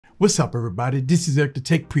What's up, everybody? This is Eric the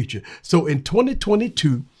Tech Preacher. So in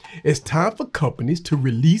 2022, it's time for companies to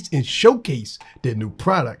release and showcase their new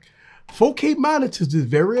product. 4K monitors is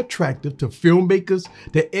very attractive to filmmakers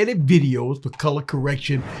that edit videos for color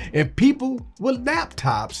correction and people with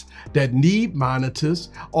laptops that need monitors,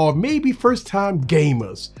 or maybe first-time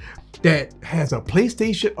gamers that has a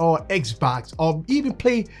PlayStation or Xbox, or even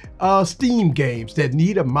play Steam games that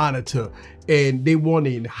need a monitor and they want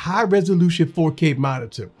a high-resolution 4K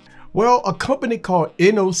monitor. Well, a company called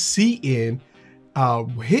INNOCN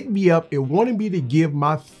hit me up and wanted me to give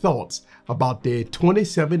my thoughts about their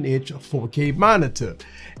 27-inch 4K monitor.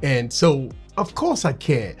 And so, of course I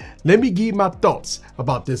can. Let me give my thoughts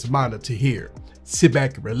about this monitor here. Sit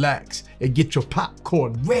back and relax and get your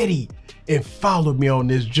popcorn ready and follow me on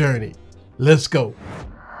this journey. Let's go.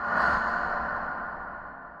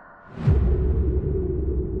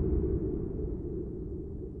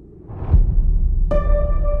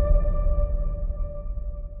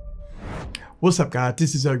 What's up, guys?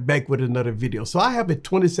 This is Eric back with another video. So I have a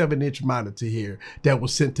 27-inch monitor here that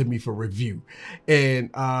was sent to me for review.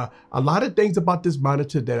 And a lot of things about this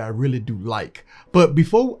monitor that I really do like. But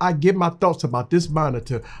before I give my thoughts about this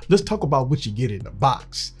monitor, let's talk about what you get in the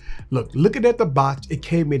box. Look, looking at the box, it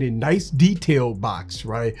came in a nice detailed box,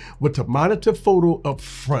 right? With the monitor photo up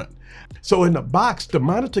front. So in the box, the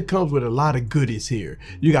monitor comes with a lot of goodies here.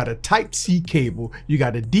 You got a Type-C cable, you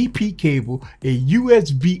got a DP cable, a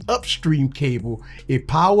USB upstream cable, a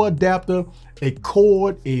power adapter, a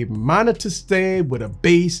cord, a monitor stand with a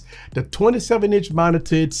base, the 27-inch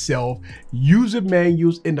monitor itself, user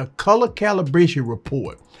manuals, and a color calibration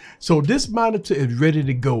report. So this monitor is ready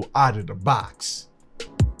to go out of the box.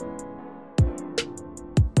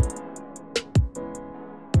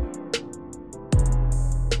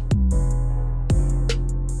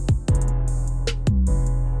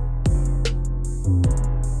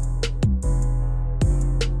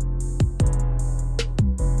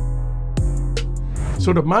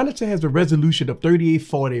 So the monitor has a resolution of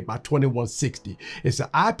 3840 by 2160. It's an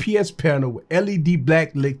IPS panel with LED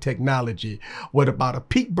backlit technology with about a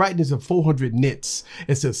peak brightness of 400 nits.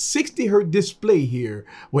 It's a 60 Hz display here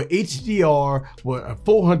with HDR with a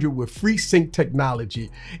 400 with FreeSync technology.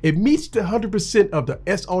 It meets the 100% of the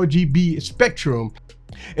sRGB spectrum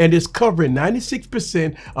and is covering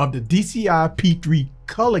 96% of the DCI P3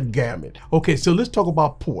 color gamut. Okay, so let's talk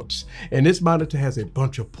about ports. And this monitor has a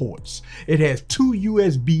bunch of ports. It has two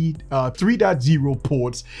USB 3.0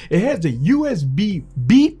 ports. It has a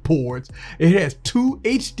USB-B ports. It has two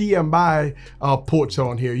HDMI ports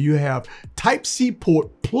on here. You have Type-C port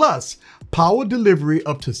plus power delivery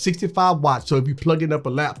up to 65 watts. So if you plug in up a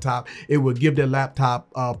laptop, it will give the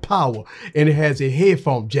laptop power. And it has a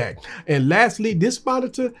headphone jack. And lastly, this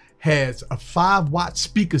monitor has a 5-watt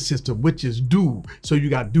speaker system, which is dual. So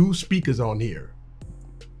you got dual speakers on here.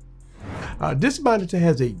 This monitor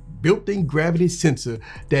has a built-in gravity sensor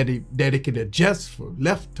that it can adjust from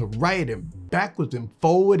left to right and backwards and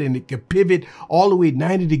forward, and it can pivot all the way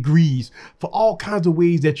 90 degrees for all kinds of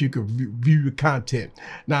ways that you can view your content.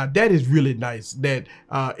 Now that is really nice that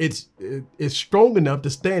it's strong enough, the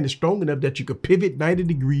stand is strong enough that you could pivot 90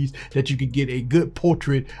 degrees, that you could get a good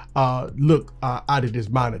portrait look out of this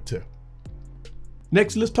monitor.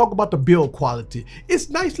 Next, let's talk about the build quality. It's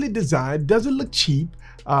nicely designed, doesn't look cheap.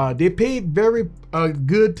 They paid very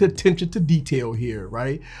good attention to detail here,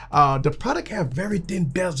 right? The product has very thin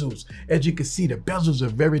bezels. As you can see, the bezels are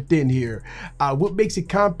very thin here. What makes it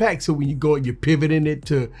compact, so when you go and you're pivoting it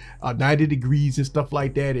to 90 degrees and stuff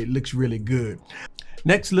like that, it looks really good.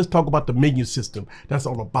 Next, let's talk about the menu system. That's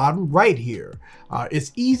on the bottom right here.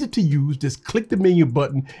 It's easy to use. Just click the menu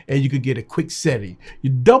button and you can get a quick setting. You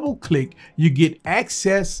double click, you get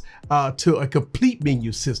access to a complete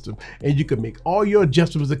menu system, and you can make all your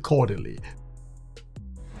adjustments accordingly.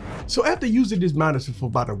 So after using this monitor for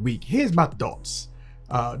about a week, here's my thoughts.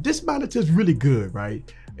 This monitor is really good,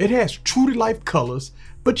 right? It has true to life colors,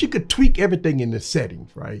 but you could tweak everything in the settings,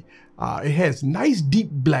 right? It has nice deep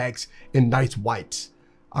blacks and nice whites.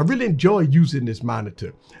 I really enjoy using this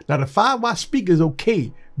monitor. Now the 5-watt speaker is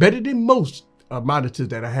okay, better than most monitors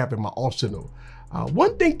that I have in my arsenal.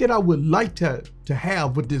 One thing that I would like to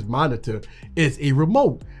have with this monitor is a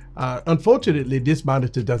remote. Unfortunately, this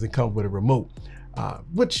monitor doesn't come with a remote.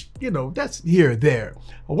 Which, you know, that's here or there.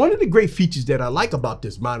 One of the great features that I like about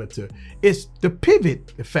this monitor is the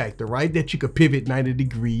pivot factor, right? That you could pivot 90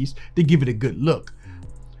 degrees to give it a good look.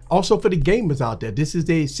 Also for the gamers out there, this is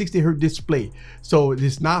a 60 Hz display. So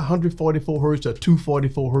it's not 144 Hz or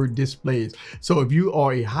 244 Hz displays. So if you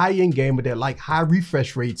are a high-end gamer that like high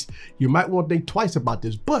refresh rates, you might want to think twice about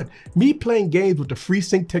this. But me playing games with the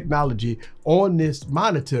FreeSync technology on this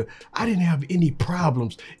monitor, I didn't have any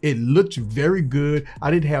problems. It looked very good.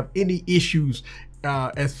 I didn't have any issues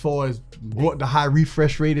as far as what the high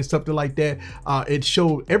refresh rate and something like that. It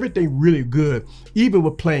showed everything really good, even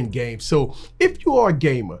with playing games. So if you are a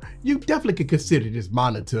gamer, you definitely can consider this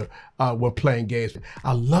monitor when playing games.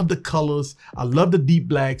 I love the colors, I love the deep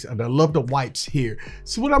blacks, and I love the whites here.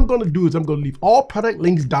 So what I'm gonna do is I'm gonna leave all product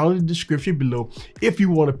links down in the description below if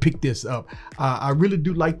you wanna pick this up. I really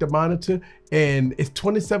do like the monitor, and it's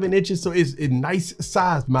 27 inches, so it's a nice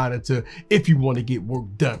size monitor if you want to get work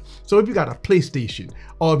done. So if you got a PlayStation,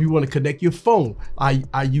 or if you want to connect your phone,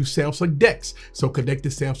 I use Samsung DeX. So connect the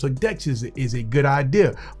Samsung DeX is a good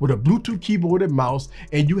idea with a Bluetooth keyboard and mouse,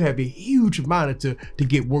 and you have a huge monitor to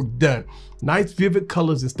get work done. Nice vivid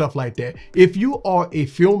colors and stuff like that. If you are a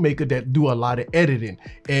filmmaker that do a lot of editing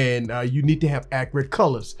and you need to have accurate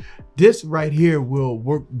colors, this right here will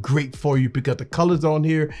work great for you because the colors on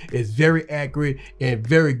here is very accurate and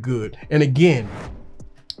very good. And again,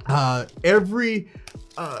 every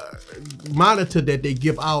monitor that they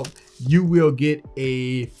give out, you will get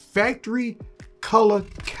a factory color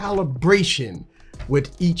calibration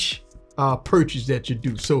with each purchase that you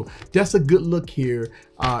do. So that's a good look here,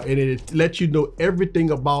 and it lets you know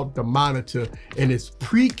everything about the monitor, and it's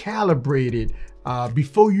pre-calibrated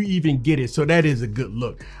before you even get it. So that is a good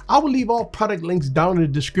look. I will leave all product links down in the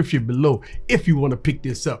description below if you want to pick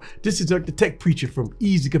this up. This is the Tech Preacher from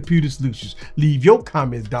Easy Computer Solutions. Leave your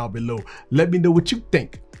comments down below. Let me know what you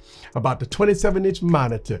think about the 27-inch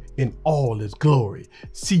monitor in all its glory.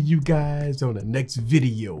 See you guys on the next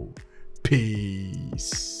video.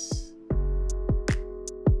 Peace.